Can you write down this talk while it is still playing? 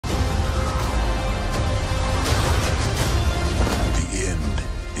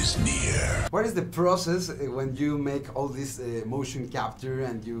What is the process when you make all this motion capture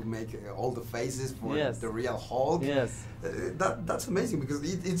and you make all the faces for the real Hulk? Yes. That's amazing because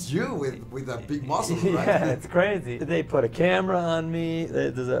it's you with a big muscle, right? Yeah, it's crazy. They put a camera on me.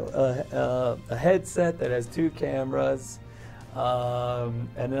 There's a headset that has 2 cameras. And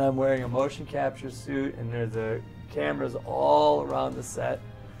then I'm wearing a motion capture suit, and there's cameras all around the set.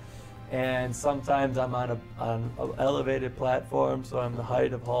 And sometimes I'm on an elevated platform, so I'm the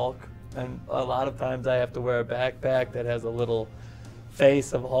height of Hulk. And a lot of times I have to wear a backpack that has a little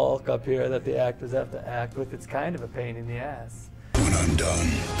face of Hulk up here that the actors have to act with. It's kind of a pain in the ass. When I'm done,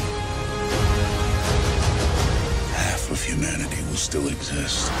 half of humanity will still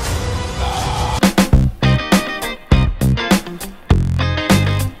exist.